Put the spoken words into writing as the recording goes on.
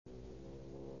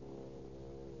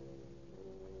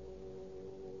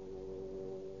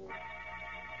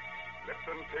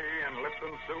Lipton Tea and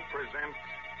Lipton Soup presents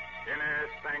Inner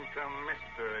Sanctum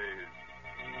Mysteries.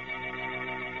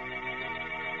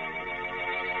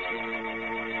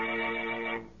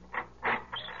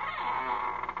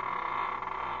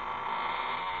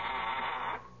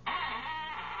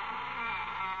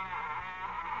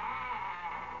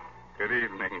 Good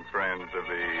evening, friends of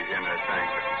the Inner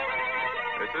Sanctum.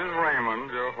 This is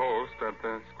Raymond, your host, at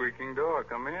the squeaking door.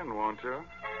 Come in, won't you?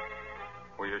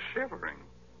 Well, you're shivering.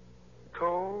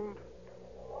 Cold?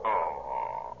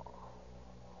 Oh.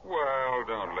 Well,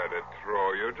 don't let it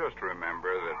throw you. Just remember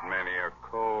that many are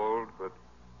cold, but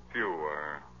few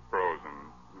are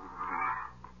frozen.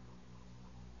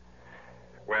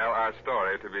 Well, our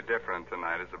story, to be different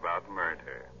tonight, is about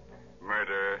murder.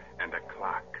 Murder and a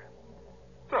clock.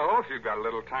 So, if you've got a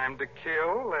little time to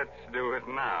kill, let's do it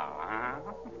now,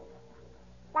 huh?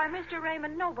 Why, Mr.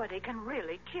 Raymond, nobody can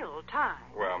really kill time.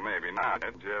 Well, maybe not.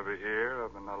 Did you ever hear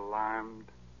of an alarmed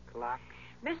clock?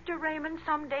 Mr. Raymond,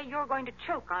 someday you're going to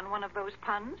choke on one of those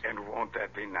puns. And won't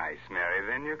that be nice, Mary?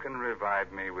 Then you can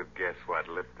revive me with guess what,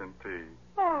 Lipton tea.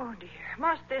 Oh, dear.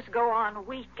 Must this go on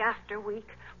week after week?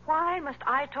 Why must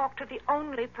I talk to the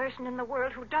only person in the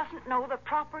world who doesn't know the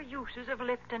proper uses of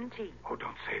Lipton tea? Oh,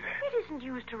 don't say that. It isn't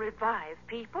used to revive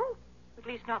people. At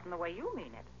least not in the way you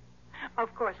mean it.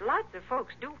 Of course, lots of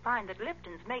folks do find that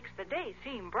Lipton's makes the day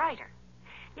seem brighter.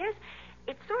 Yes,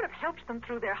 it sort of helps them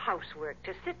through their housework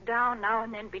to sit down now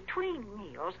and then between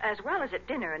meals, as well as at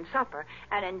dinner and supper,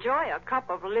 and enjoy a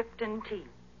cup of Lipton tea.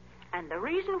 And the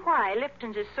reason why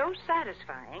Lipton's is so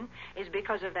satisfying is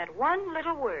because of that one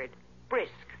little word, brisk.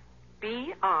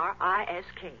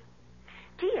 B-R-I-S-K.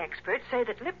 Tea experts say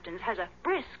that Lipton's has a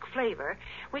brisk flavor,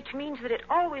 which means that it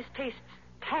always tastes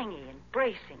tangy and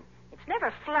bracing. It's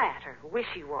never flat or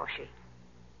wishy-washy.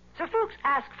 So folks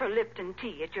ask for Lipton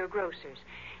tea at your grocer's.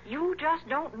 You just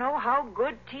don't know how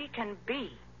good tea can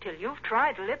be till you've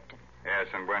tried Lipton. Yes,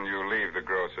 and when you leave the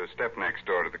grocer, step next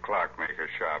door to the clockmaker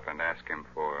shop and ask him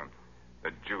for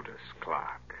the Judas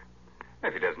clock.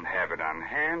 If he doesn't have it on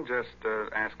hand, just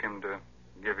ask him to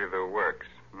give you the works.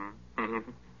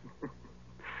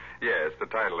 Yes, the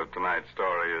title of tonight's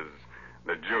story is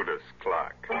The Judas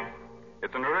Clock.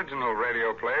 It's an original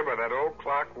radio play by that old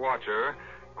clock watcher,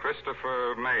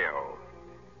 Christopher Mayo.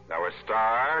 Our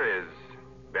star is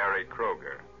Barry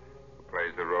Kroger, who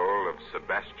plays the role of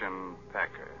Sebastian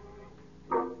Packer.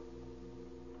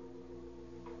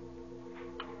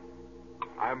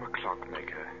 I'm a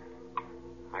clockmaker.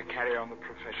 I carry on the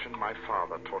profession my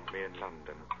father taught me in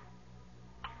London.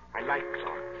 I like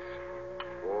clocks,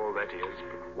 all that is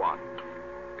but one.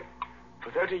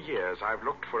 For 30 years, I've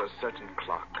looked for a certain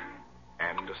clock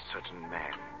and a certain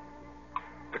man.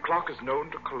 The clock is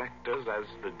known to collectors as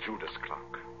the Judas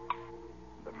clock.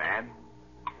 The man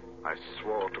I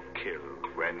swore to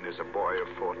kill when, as a boy of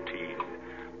 14,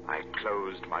 I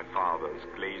closed my father's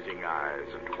glazing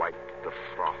eyes and wiped the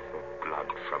froth of blood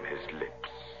from his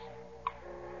lips.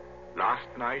 Last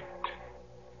night,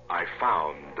 I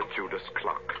found the Judas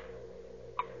clock.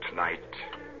 Tonight,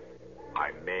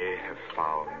 I may have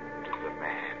found the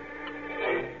man.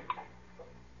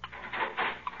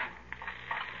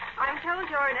 I'm told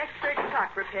you're an expert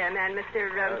clock repairman,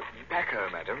 Mr. Packer,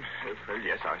 madam.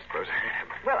 Yes, I suppose I am.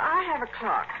 Well, I have a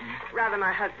clock. Rather,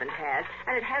 my husband has,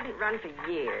 and it hasn't run for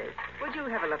years. Would you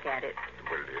have a look at it?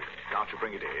 Well, can't you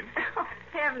bring it in? Oh,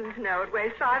 heavens, no. It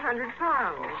weighs 500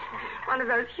 pounds. One of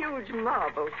those huge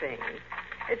marble things.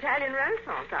 Italian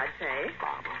Renaissance, I'd say.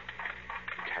 Marble?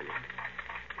 Italian?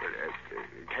 Well,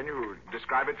 can you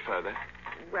describe it further?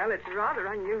 Well, it's rather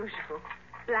unusual.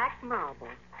 Black marble.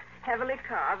 Heavily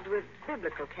carved with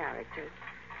biblical characters.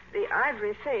 The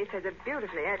ivory face has a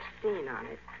beautifully etched scene on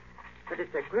it. But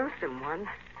it's a gruesome one.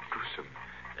 Gruesome?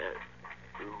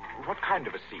 What kind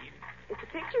of a scene? It's a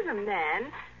picture of a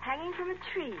man hanging from a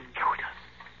tree. Judas.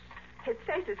 His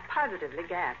face is positively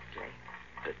ghastly.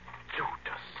 The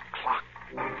Judas clock.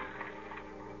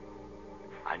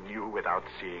 I knew without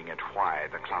seeing it why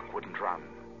the clock wouldn't run.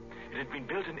 It had been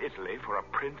built in Italy for a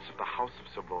prince of the House of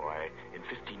Savoy in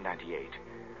 1598.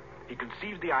 He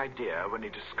conceived the idea when he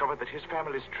discovered that his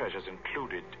family's treasures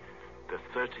included the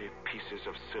 30 pieces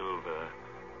of silver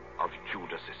of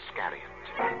Judas Iscariot.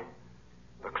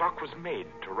 The clock was made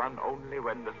to run only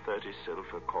when the 30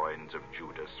 silver coins of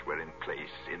Judas were in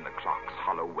place in the clock's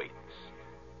hollow weights.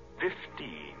 15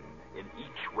 in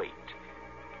each weight.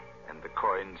 And the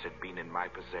coins had been in my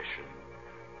possession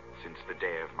since the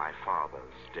day of my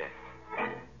father's death.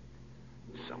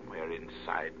 Somewhere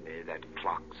inside me, that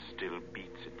clock still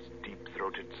beats its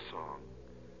deep-throated song,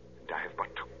 and I have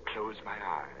but to close my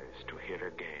eyes to hear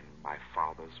again my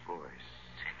father's voice.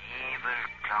 It's an evil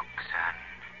clock, son.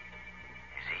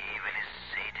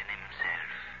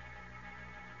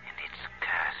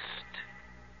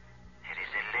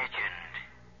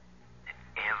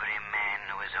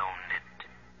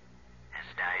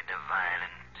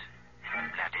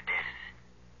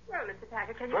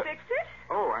 Can you What? fix it?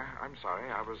 Oh, I'm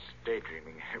sorry. I was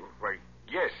daydreaming. Why,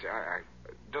 yes,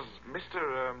 does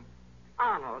Mr.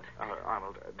 Arnold.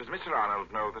 Arnold, does Mr.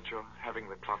 Arnold know that you're having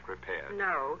the clock repaired?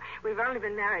 No. We've only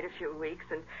been married a few weeks,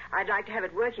 and I'd like to have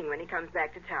it working when he comes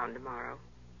back to town tomorrow.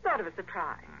 Sort of a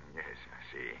surprise. Yes,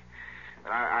 I see.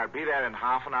 I'll be there in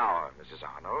half an hour, Mrs.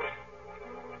 Arnold.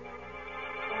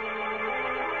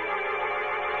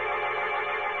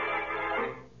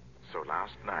 So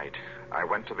last night, I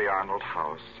went to the Arnold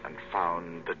house and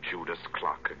found the Judas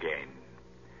clock again.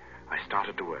 I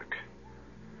started to work.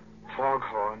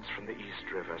 Foghorns from the East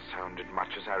River sounded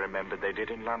much as I remembered they did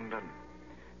in London.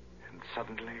 And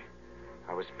suddenly,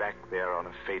 I was back there on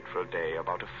a fateful day,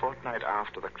 about a fortnight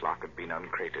after the clock had been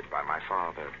uncrated by my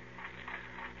father.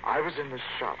 I was in the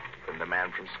shop when the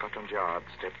man from Scotland Yard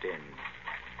stepped in.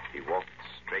 He walked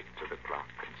straight to the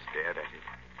clock and stared at it.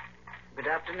 Good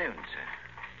afternoon, sir.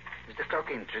 Does the clock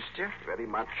interest you? Very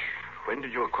much. When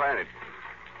did you acquire it?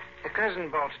 A cousin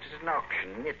bought it at an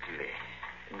auction in Italy,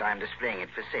 and I'm displaying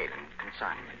it for sale and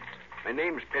consignment. My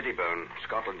name's Pettibone,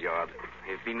 Scotland Yard.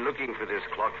 I've been looking for this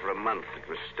clock for a month. It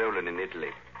was stolen in Italy.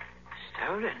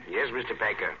 Stolen? Yes, Mr.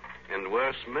 Packer. And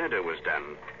worse, murder was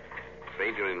done.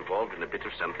 Afraid you're involved in a bit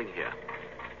of something here.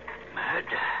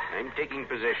 Murder? I'm taking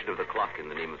possession of the clock in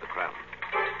the name of the Crown.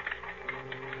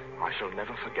 I shall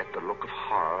never forget the look of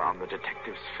horror on the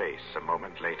detective's face a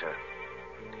moment later.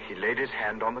 He laid his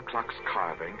hand on the clock's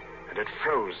carving, and it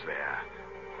froze there,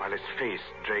 while his face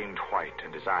drained white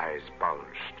and his eyes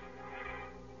bulged.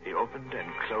 He opened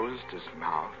and closed his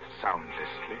mouth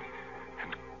soundlessly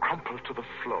and crumpled to the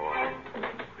floor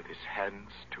with his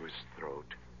hands to his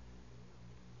throat.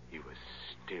 He was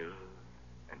still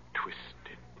and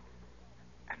twisted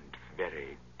and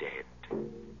very dead.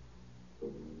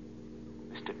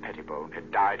 Mr. Pettibone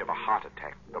had died of a heart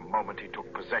attack the moment he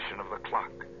took possession of the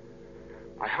clock.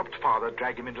 I helped Father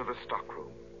drag him into the stockroom.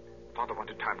 Father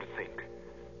wanted time to think,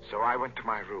 so I went to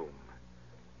my room.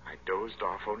 I dozed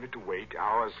off only to wake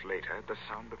hours later at the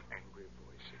sound of angry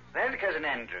voices. Well, Cousin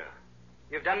Andrew,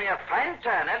 you've done me a fine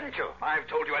turn, haven't you? I've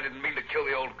told you I didn't mean to kill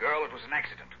the old girl. It was an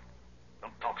accident.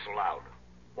 Don't talk so loud.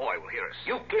 Boy will hear us.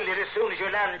 You killed her as soon as you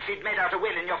learned she'd made out a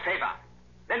will in your favor.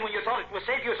 Then when you thought it was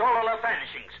safe, you sold all her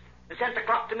furnishings and sent the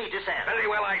clock to me to sell. Very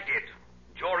well, I did.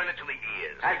 You're in it to the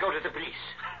ears. I'll go to the police.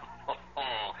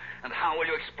 And how will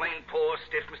you explain poor,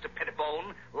 stiff Mr.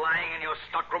 Pettibone lying in your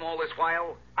stockroom all this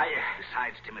while?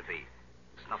 Besides, Timothy,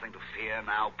 there's nothing to fear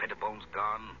now Pettibone's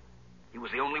gone. He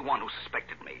was the only one who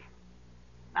suspected me.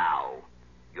 Now,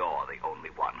 you're the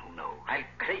only one who knows. I'll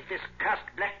crate this cursed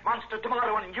black monster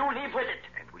tomorrow, and you leave with it.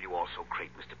 And will you also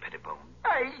crate Mr. Pettibone?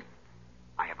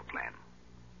 I have a plan.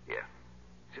 Here,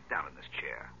 sit down in this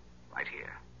chair, right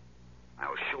here.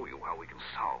 I'll show you how we can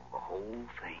solve the whole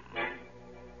thing.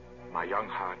 My young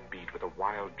heart beat with a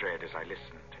wild dread as I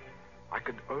listened. I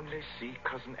could only see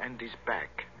Cousin Andy's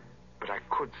back, but I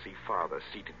could see Father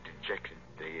seated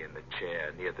dejectedly in the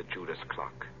chair near the Judas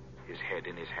clock, his head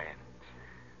in his hands.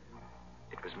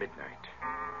 It was midnight.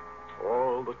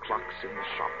 All the clocks in the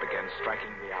shop began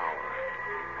striking the hour,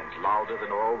 and louder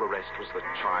than all the rest was the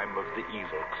chime of the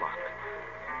evil clock.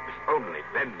 If only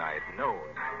then I had known,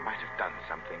 I might have done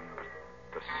something, but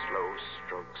the slow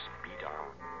strokes beat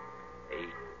on. 8,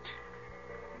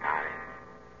 9,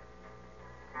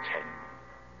 10,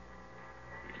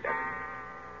 11,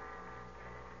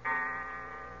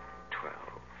 12.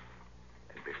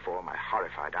 And before my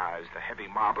horrified eyes, the heavy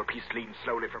marble piece leaned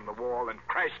slowly from the wall and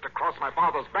crashed across my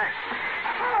father's back.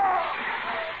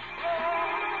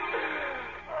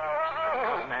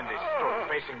 Cousin Andy stood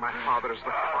facing my father as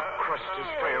the clock crushed his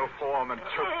frail form and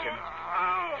choked him.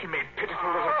 He made pitiful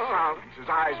little sounds, his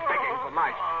eyes begging for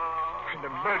life. And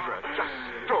the murderer just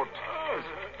stood, his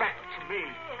back to me,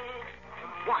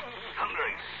 and watched.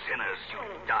 Thundering sinners, you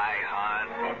die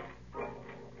hard.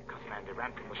 Cousin Andy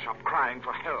ran from the shop crying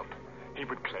for help. He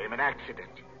would claim an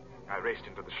accident. I raced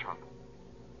into the shop.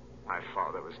 My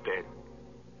father was dead.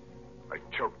 I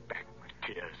choked back my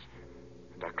tears,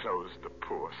 and I closed the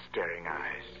poor, staring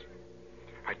eyes.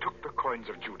 I took the coins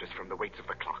of Judas from the weights of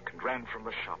the clock and ran from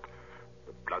the shop,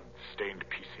 the blood-stained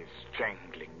pieces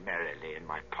jangling merrily in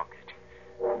my pocket.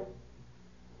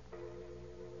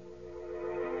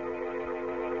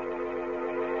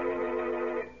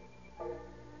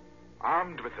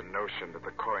 Armed with the notion that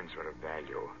the coins were of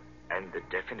value, and the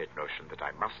definite notion that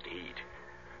I must eat,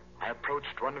 I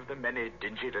approached one of the many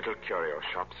dingy little curio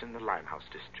shops in the Limehouse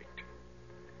district.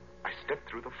 I stepped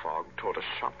through the fog toward a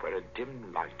shop where a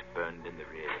dim light burned in the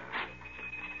rear.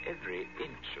 Every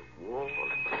inch of wall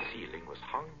and ceiling was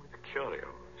hung with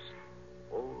curios,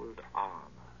 old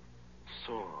armor,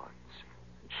 swords,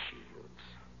 and shields.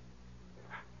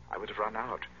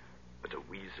 out. But a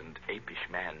weazened, apish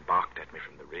man barked at me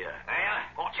from the rear.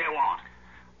 Well, what you want?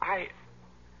 I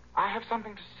have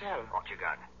something to sell. What you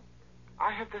got?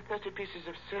 I have the 30 pieces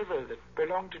of silver that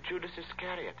belong to Judas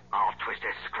Iscariot. I'll twist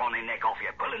this scrawny neck off you.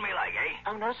 Pulling me leg, eh?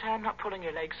 Oh, no, sir, I'm not pulling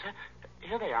your legs, sir.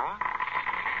 Here they are.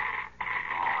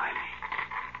 Fine.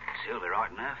 Silver, right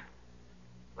enough.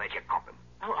 Where'd you cop them?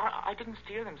 Oh, I didn't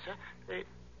steal them, sir.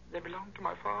 They belong to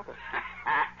my father.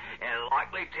 A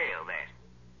likely tale, that.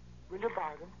 Will you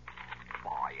buy them?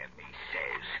 Buy him, he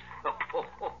says.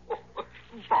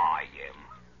 Buy him.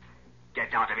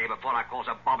 Get out of here before I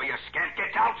cause a bob of your scant.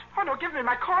 Get out! Oh, no, give me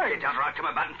my coin. Get out or I'll come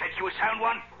about and fetch you a sound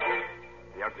one.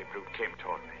 The ugly brute came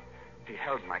toward me. He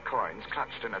held my coins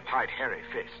clutched in a tight, hairy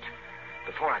fist.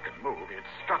 Before I could move, he had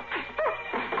struck me.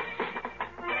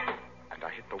 And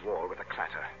I hit the wall with a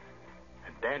clatter.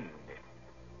 And then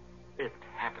it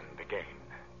happened again.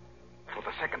 For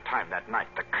the second time that night,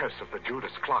 the curse of the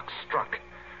Judas clock struck.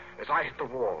 As I hit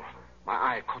the wall, my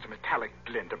eye caught a metallic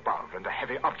glint above, and a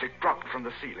heavy object dropped from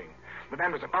the ceiling. The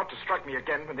man was about to strike me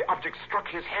again when the object struck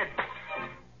his head.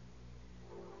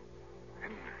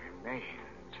 And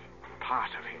remained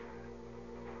part of him.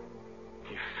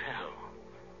 He fell.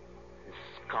 His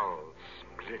skull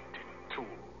split in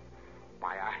two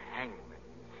by a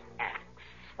hangman's axe.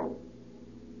 I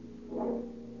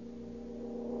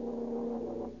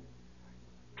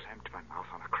clamped my mouth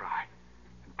on a cry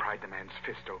and pried the man's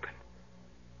fist open.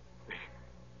 The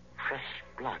fresh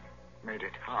blood made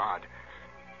it hard,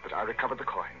 but I recovered the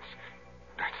coins.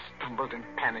 I stumbled in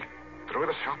panic through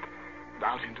the shop and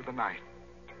out into the night.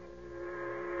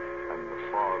 And the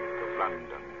fog of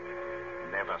London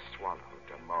never swallowed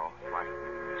a more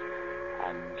frightened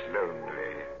and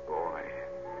lonely boy.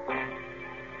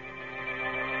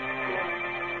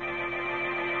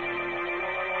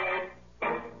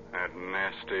 That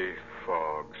nasty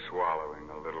fog swallowing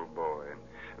a little boy.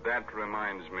 That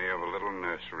reminds me of a little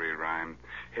nursery rhyme.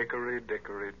 Hickory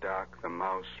dickory dock, the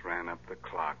mouse ran up the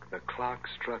clock. The clock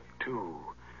struck 2.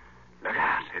 Look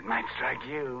out, it might strike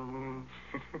you.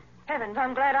 Heavens,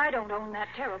 I'm glad I don't own that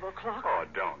terrible clock. Oh,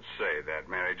 don't say that,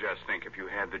 Mary. Just think if you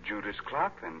had the Judas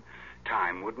clock, then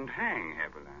time wouldn't hang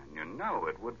heavily on you. No,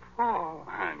 it would fall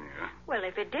on you. Well,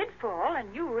 if it did fall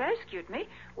and you rescued me,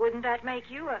 wouldn't that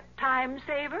make you a time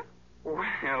saver?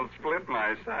 Well, split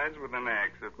my sides with an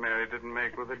axe if Mary didn't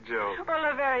make with a joke. Well,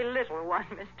 a very little one,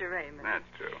 Mr. Raymond. That's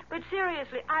true. But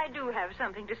seriously, I do have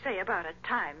something to say about a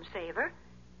time saver.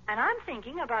 And I'm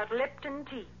thinking about Lipton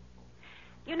tea.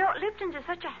 You know, Lipton's is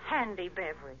such a handy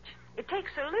beverage. It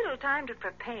takes so little time to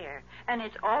prepare, and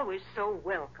it's always so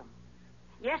welcome.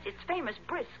 Yes, its famous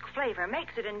brisk flavor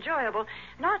makes it enjoyable,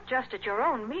 not just at your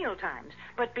own meal times,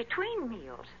 but between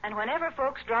meals and whenever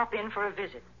folks drop in for a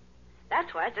visit.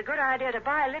 That's why it's a good idea to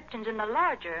buy Lipton's in the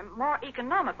larger, more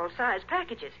economical size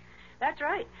packages. That's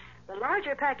right. The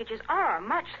larger packages are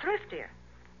much thriftier.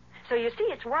 So you see,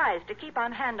 it's wise to keep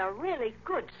on hand a really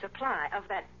good supply of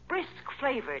that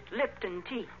brisk-flavored Lipton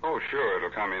tea. Oh, sure,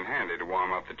 it'll come in handy to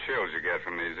warm up the chills you get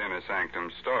from these inner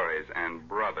sanctum stories. And,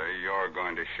 brother, you're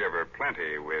going to shiver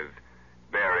plenty with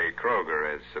Barry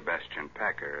Kroger as Sebastian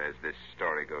Packer as this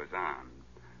story goes on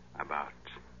about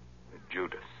the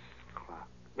Judas clock.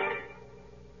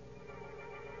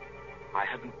 I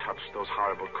hadn't touched those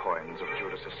horrible coins of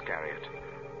Judas Iscariot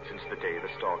since the day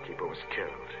the storekeeper was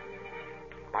killed.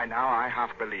 By now, I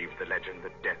half believed the legend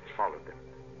that death followed them.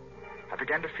 I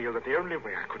began to feel that the only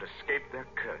way I could escape their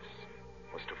curse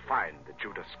was to find the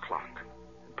Judas clock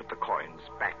and put the coins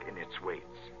back in its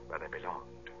weights where they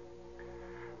belonged.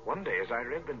 One day, as I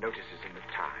read the notices in the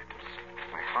Times,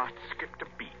 my heart skipped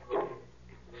a beat.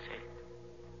 It said,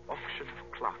 auction of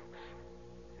clocks.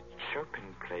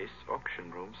 Chopin Place,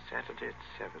 auction room, Saturday at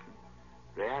 7.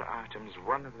 Rare items,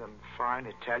 one of them fine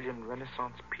Italian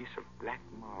Renaissance piece of black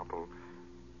marble.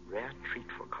 Rare treat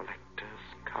for collectors.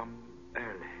 Come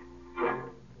early.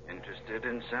 Interested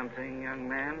in something, young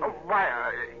man? Oh, why,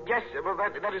 yes. Well,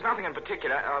 that is nothing in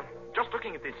particular. Just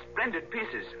looking at these splendid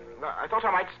pieces. I thought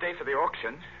I might stay for the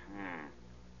auction.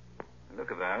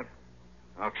 Look about.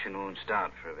 Auction won't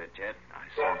start for a bit yet. I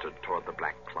sauntered toward the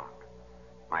black clock.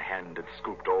 My hand had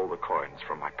scooped all the coins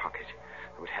from my pocket.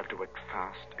 I would have to work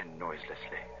fast and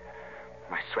noiselessly.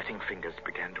 My sweating fingers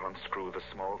began to unscrew the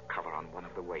small cover on one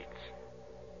of the weights.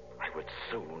 I would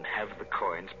soon have the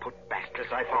coins put back. As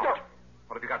I thought. No.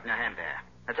 What have you got in your hand there?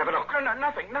 Let's have a look. No,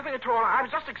 nothing at all. I was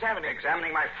just examining.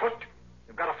 Examining my foot?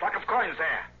 You've got a flock of coins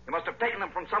there. You must have taken them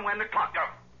from somewhere in the clock.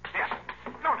 Yes.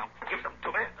 No, give them to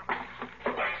me.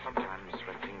 Sometimes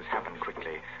when things happen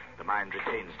quickly, the mind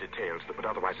retains details that would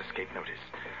otherwise escape notice.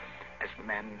 As the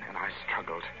man and I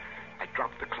struggled, I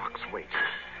dropped the clock's weight.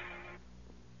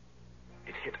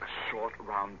 hit a short,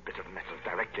 round bit of metal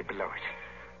directly below it.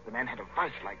 The man had a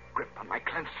vice-like grip on my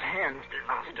clenched hand.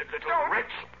 Blasted little wretch.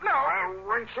 No! I'll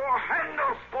wrench your hand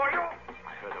off for you.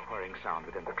 I heard a whirring sound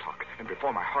within the clock, and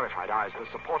before my horrified eyes, the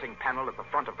supporting panel at the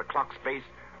front of the clock's base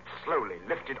slowly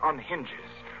lifted on hinges.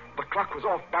 The clock was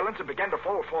off balance and began to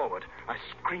fall forward. I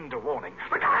screamed a warning.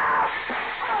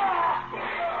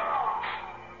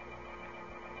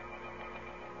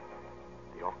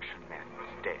 The auction man was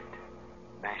dead,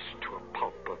 mashed to a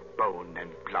pulp of bone and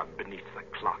blood beneath the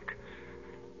clock,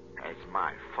 as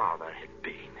my father had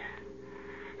been.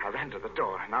 I ran to the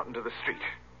door and out into the street.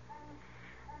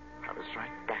 I was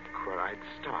right back where I'd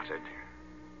started.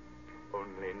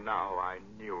 Only now I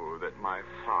knew that my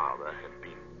father had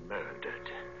been murdered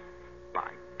by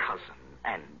Cousin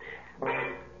Andy.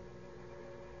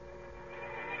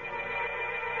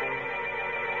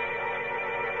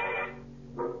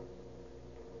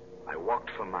 I walked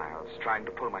for miles, trying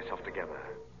to pull myself together.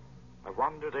 I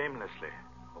wandered aimlessly,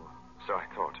 or so I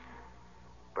thought.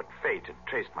 But fate had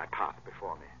traced my path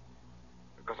before me,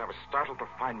 because I was startled to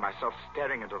find myself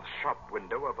staring into the shop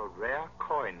window of a rare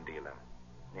coin dealer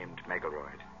named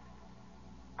Megaroyd.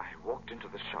 I walked into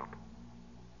the shop.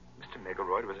 Mr.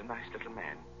 Megaroyd was a nice little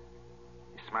man.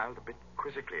 He smiled a bit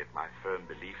quizzically at my firm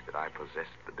belief that I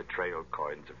possessed the betrayal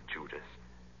coins of Judas.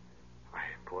 I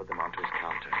poured them onto his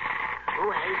counter.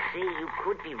 Oh, I say, you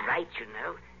could be right, you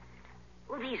know.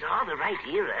 Well, these are the right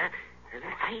era.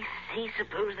 I say,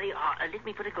 suppose they are. Let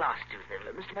me put a glass to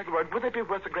them. Mr. Megaroyd, would they be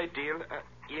worth a great deal,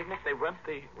 even if they weren't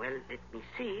the... Well, let me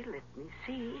see.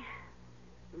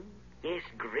 Yes,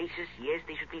 gracious, yes,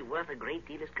 they should be worth a great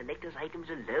deal as collector's items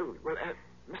alone. Well,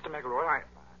 Mr. Megaroyd,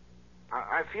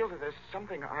 I feel that there's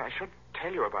something I should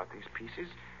tell you about these pieces.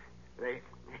 They...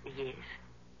 Yes?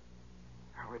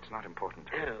 Oh, it's not important.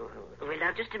 Oh, well,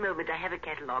 now, just a moment. I have a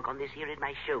catalogue on this here in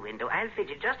my show window. I'll fetch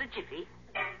it. Just a jiffy.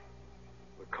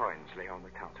 The coins lay on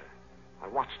the counter. I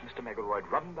watched Mr. Megaroyd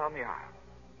run down the aisle.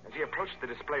 As he approached the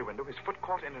display window, his foot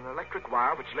caught in an electric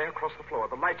wire which lay across the floor.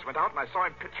 The lights went out, and I saw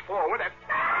him pitch forward and...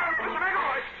 Mr.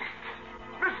 Megaroyd!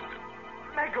 Mr.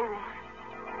 Megaroyd!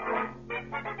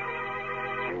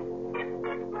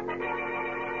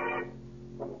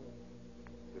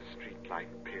 The street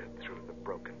light peered through the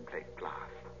broken plate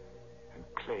glass and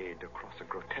played across a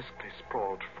grotesquely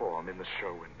sprawled form in the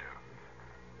show window.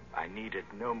 I needed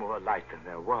no more light than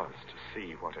there was to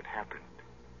see what had happened.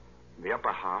 The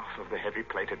upper half of the heavy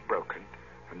plate had broken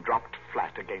and dropped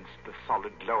flat against the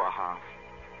solid lower half.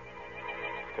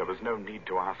 There was no need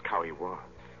to ask how he was.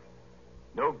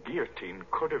 No guillotine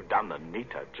could have done a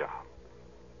neater job.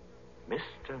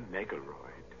 Mr.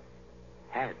 Megaroyd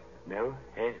had no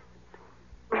head.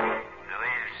 Who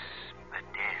else but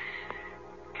death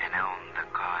can own the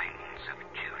coins of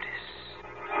Judas?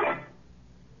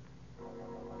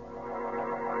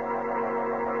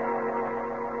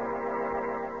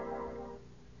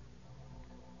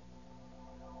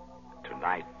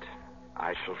 Tonight,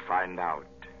 I shall find out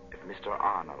if Mr.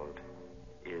 Arnold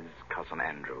is Cousin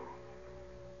Andrew.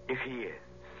 If he is,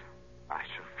 I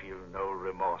shall feel no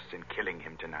remorse in killing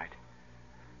him tonight.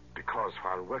 Because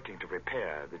while working to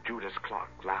repair the Judas clock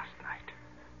last night,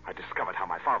 I discovered how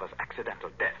my father's accidental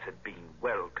death had been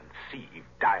well-conceived,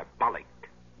 diabolic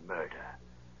murder.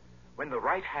 When the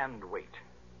right-hand weight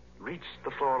reached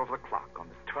the floor of the clock on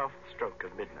the 12th stroke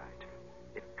of midnight,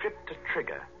 it tripped a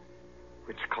trigger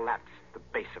which collapsed the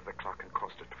base of the clock and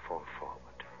caused it to fall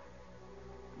forward.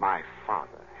 My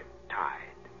father had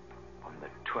died on the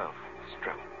 12th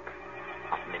stroke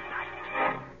of midnight.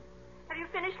 Have you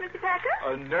finished, Mr.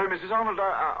 Packer? No, Mrs. Arnold.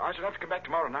 I shall have to come back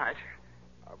tomorrow night.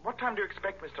 What time do you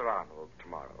expect Mr. Arnold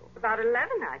tomorrow? About 11,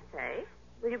 I'd say.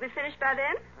 Will you be finished by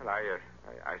then? Well,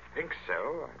 I think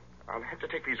so. I'll have to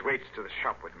take these weights to the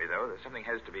shop with me, though. Something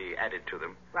has to be added to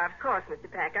them. Well, of course, Mr.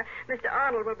 Packer. Mr.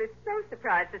 Arnold will be so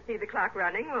surprised to see the clock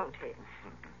running, won't he?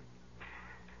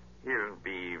 He'll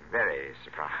be very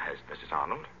surprised, Mrs.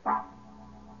 Arnold.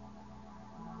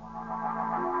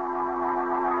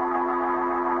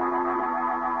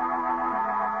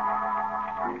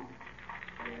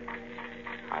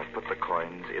 I've put the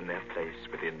coins in their place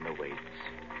within the weights.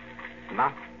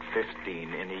 Not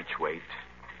 15 in each weight,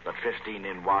 but 15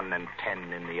 in one and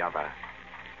 10 in the other.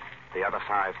 The other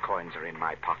 5 coins are in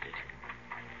my pocket.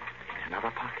 In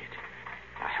another pocket,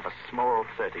 I have a small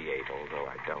 38, although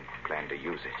I don't plan to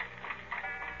use it.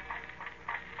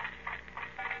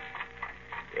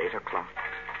 8 o'clock,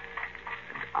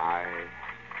 and I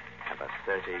have a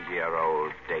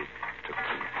 30-year-old date to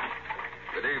keep.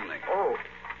 Good evening. Oh,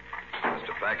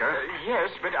 Mr. Packer? Yes,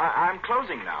 but I'm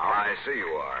closing now. I see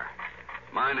you are.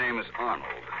 My name is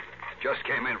Arnold. Just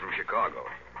came in from Chicago.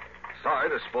 Sorry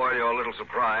to spoil your little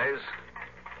surprise.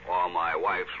 Or my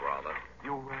wife's, rather.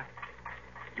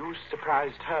 You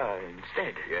surprised her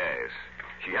instead? Yes.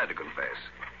 She had to confess.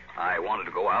 I wanted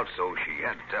to go out, so she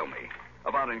had to tell me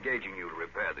about engaging you to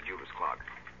repair the Judas clock.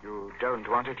 You don't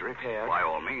want it repaired? By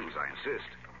all means, I insist.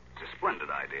 It's a splendid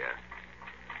idea.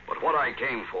 But what I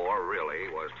came for, really,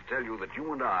 was to tell you that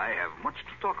you and I have much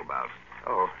to talk about.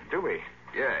 Oh, do we?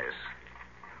 Yes.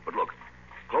 But look,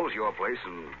 close your place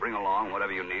and bring along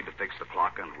whatever you need to fix the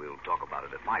clock, and we'll talk about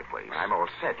it at my place. I'm all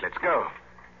set. Let's go.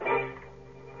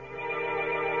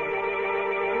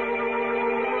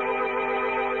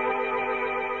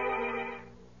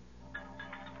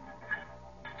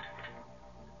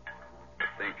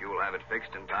 Think you'll have it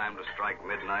fixed in time to strike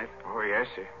midnight? Oh, yes.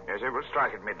 Yes, it will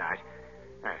strike at midnight.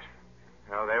 Yes.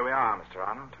 Well, there we are, Mr.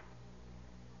 Arnold.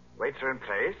 Weights are in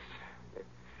place. Let's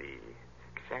see.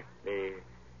 Exactly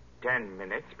 10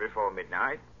 minutes before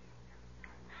midnight.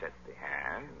 Set the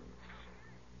hands.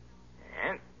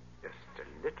 And just a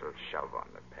little shove on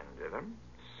the pendulum.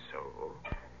 So.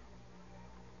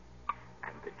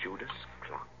 And the Judas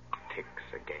clock ticks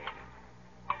again.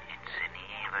 It's an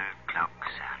evil clock,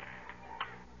 son.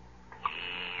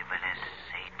 Evil as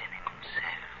Satan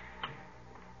himself.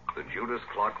 The Judas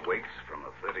clock wakes from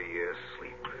a 30-year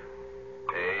sleep.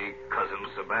 Hey, Cousin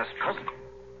Sebastian. Cousin?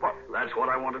 What? That's what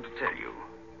I wanted to tell you.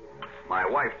 My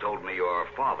wife told me your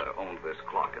father owned this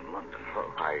clock in London.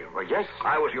 Well, yes.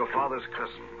 I was your father's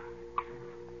cousin.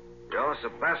 You're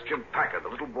Sebastian Packard, the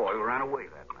little boy who ran away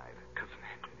that night. Cousin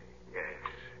Henry. Yes.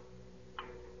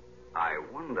 I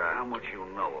wonder how much you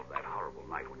know of that horrible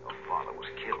night when your father was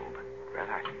killed. Well,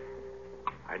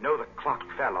 I know the clock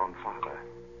fell on Father.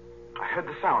 I heard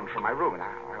the sound from my room, and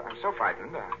I was so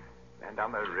frightened. I ran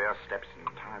down the rear steps in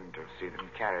time to see them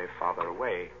carry Father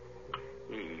away.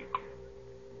 He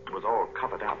was all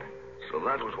covered up. So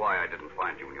that was why I didn't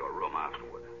find you in your room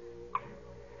afterward.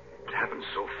 It happened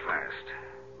so fast.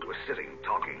 We were sitting,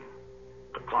 talking.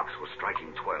 The clocks were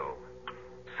striking 12.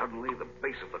 Suddenly, the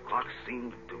base of the clock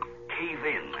seemed to cave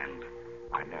in, and...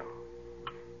 I know.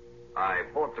 I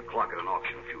bought the clock at an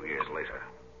auction a few years later.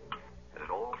 Had it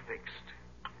all fixed.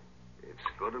 It's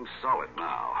good and solid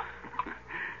now.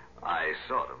 I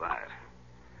saw to that.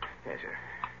 Yes, sir.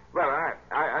 Well,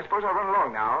 I suppose I'll run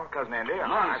along now, Cousin Andy.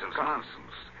 Nonsense.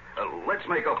 Let's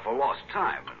make up for lost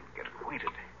time and get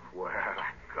acquainted. Well,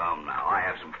 Come now, I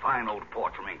have some fine old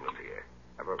port from England here.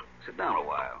 Sit down a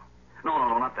while. No,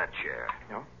 not that chair.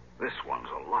 No? This one's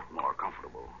a lot more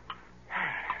comfortable.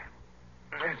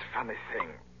 It's a funny thing.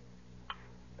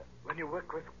 When you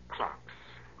work with clocks,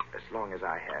 as long as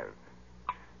I have,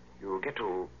 you get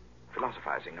to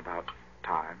philosophizing about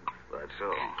time. That's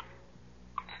so.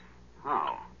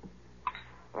 How?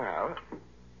 Well,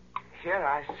 here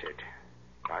I sit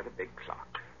by the big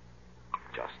clock,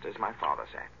 just as my father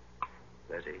sat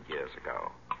 30 years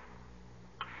ago.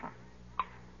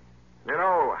 You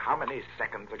know how many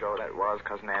seconds ago that was,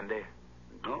 Cousin Andy?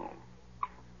 No.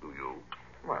 Do you?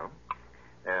 Well,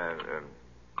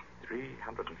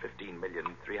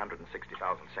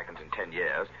 315,360,000 seconds in 10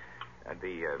 years. That'd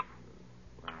be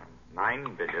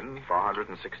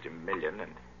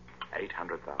 9,460,800,000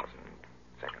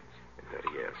 seconds in 30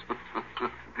 years.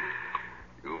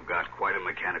 You've got quite a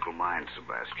mechanical mind,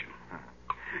 Sebastian.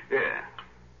 Here,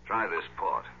 try this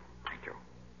port. Thank you.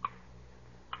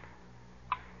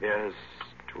 Here's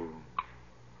to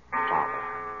Father.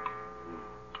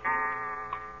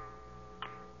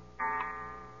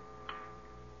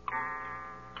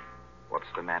 What's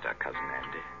the matter, Cousin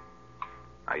Andy?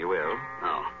 Are you ill?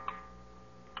 No.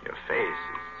 Your face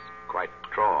is quite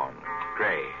drawn,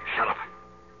 gray. Shut up.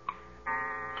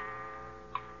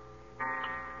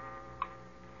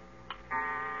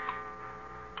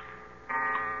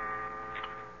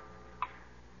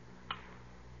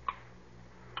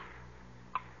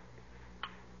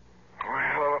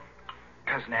 Well,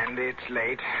 Cousin Andy, it's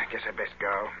late. I guess I best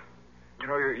go. You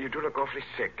know, you do look awfully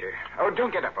sick. Oh,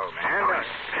 don't get up, old man.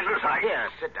 Here,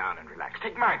 sit down and relax.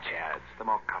 Take my chair. It's the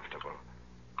more comfortable.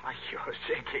 Why, you're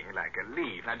shaking like a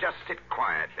leaf. Now, just sit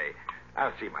quietly.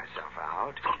 I'll see myself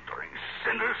out. Thundering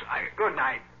sinners, Good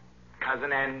night,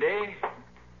 Cousin Andy.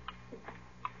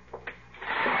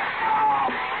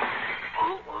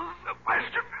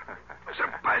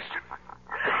 Sebastian.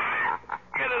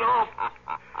 Get it off.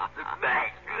 The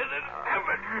back.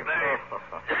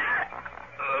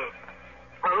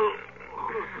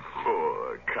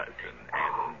 Poor Cousin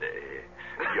Andy.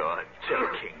 You're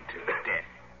choking to death.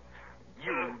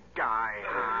 You die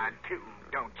hard, too,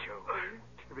 don't you?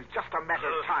 It was just a matter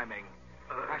of timing.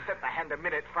 I set the hand a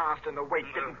minute fast and the weight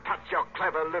didn't touch your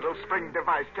clever little spring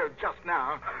device till just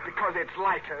now because it's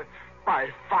lighter. my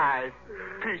 5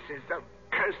 pieces of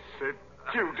cursed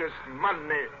Judas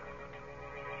money.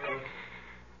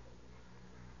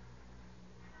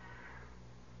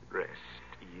 Rest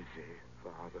easy,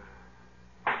 Father.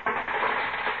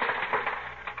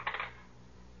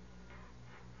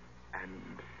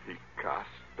 And he cast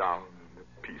down the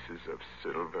pieces of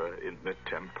silver in the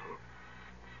temple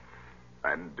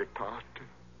and departed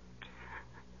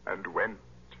and went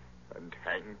and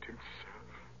hanged himself.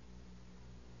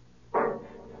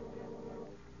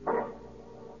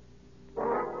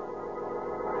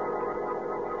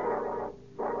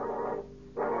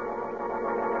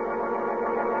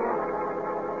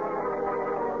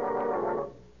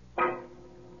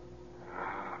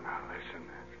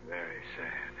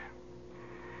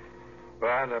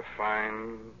 But a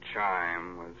fine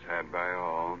chime was had by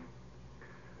all.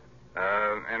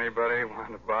 Anybody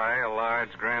want to buy a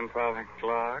large grandfather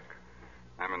clock?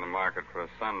 I'm in the market for a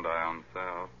sundial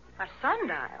myself. A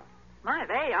sundial? My,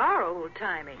 they are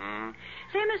old-timey.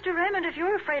 Say, Mr. Raymond, if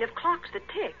you're afraid of clocks that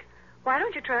tick, why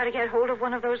don't you try to get hold of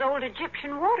one of those old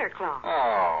Egyptian water clocks?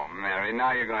 Oh, Mary,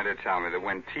 now you're going to tell me that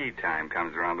when tea time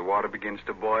comes around, the water begins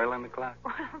to boil in the clock?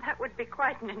 Well, that would be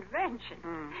quite an invention.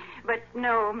 But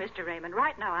no, Mr. Raymond,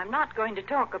 right now I'm not going to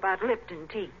talk about Lipton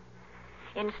tea.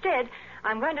 Instead,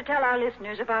 I'm going to tell our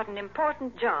listeners about an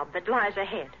important job that lies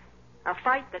ahead. A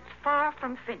fight that's far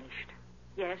from finished.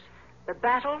 Yes, the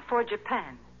battle for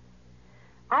Japan.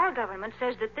 Our government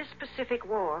says that this Pacific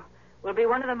War will be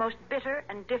one of the most bitter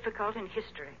and difficult in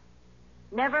history.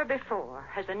 Never before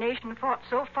has a nation fought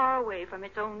so far away from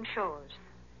its own shores.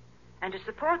 And to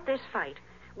support this fight,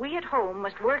 we at home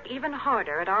must work even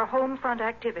harder at our home front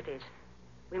activities.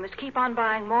 We must keep on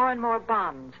buying more and more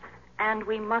bonds, and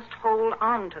we must hold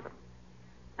on to them.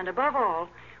 And above all,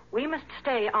 we must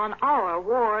stay on our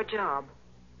war job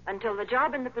until the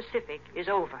job in the Pacific is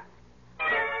over.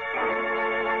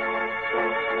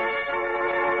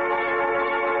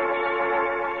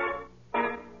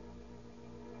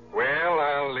 Well,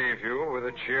 I'll leave you with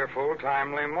a cheerful,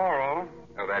 timely moral.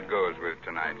 Oh, that goes with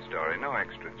tonight's story. No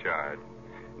extra charge.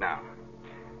 Now,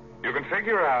 you can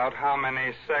figure out how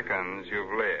many seconds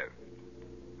you've lived.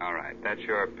 All right, that's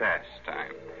your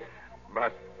pastime.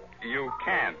 But you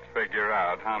can't figure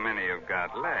out how many you've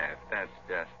got left. That's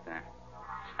just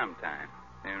sometime.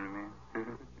 You know what I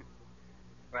mean?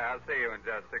 Well, I'll see you in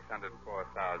just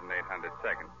 604,800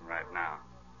 seconds from right now.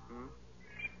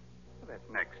 Well, that's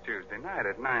next Tuesday night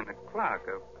at 9 o'clock,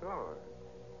 of course.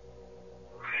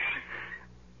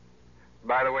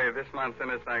 By the way, this month's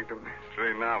Inner Sanctum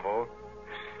mystery novel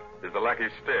is The Lucky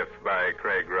Stiff by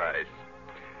Craig Rice.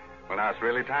 Well, now it's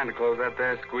really time to close that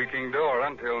there squeaking door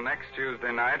until next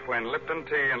Tuesday night when Lipton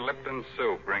Tea and Lipton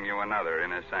Soup bring you another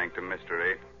Inner Sanctum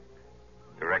mystery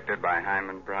directed by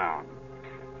Hyman Brown.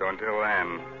 So until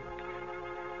then,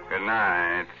 good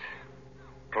night.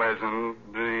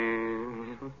 Pleasant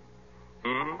dreams.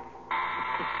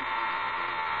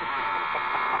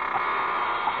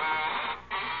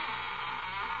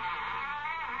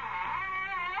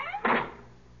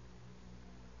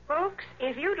 Folks,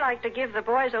 if you'd like to give the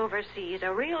boys overseas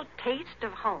a real taste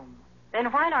of home,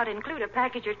 then why not include a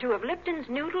package or two of Lipton's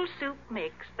Noodle Soup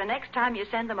Mix the next time you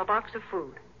send them a box of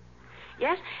food?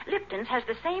 Yes, Lipton's has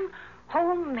the same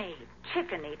homemade,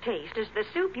 chickeny taste as the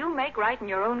soup you make right in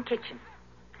your own kitchen.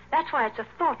 That's why it's a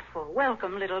thoughtful,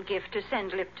 welcome little gift to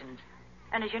send Lipton's.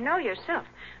 And as you know yourself,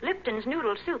 Lipton's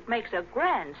Noodle Soup makes a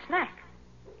grand snack.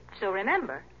 So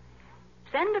remember,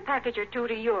 send a package or two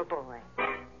to your boy.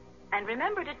 And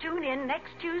remember to tune in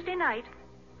next Tuesday night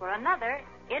for another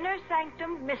Inner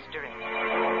Sanctum mystery.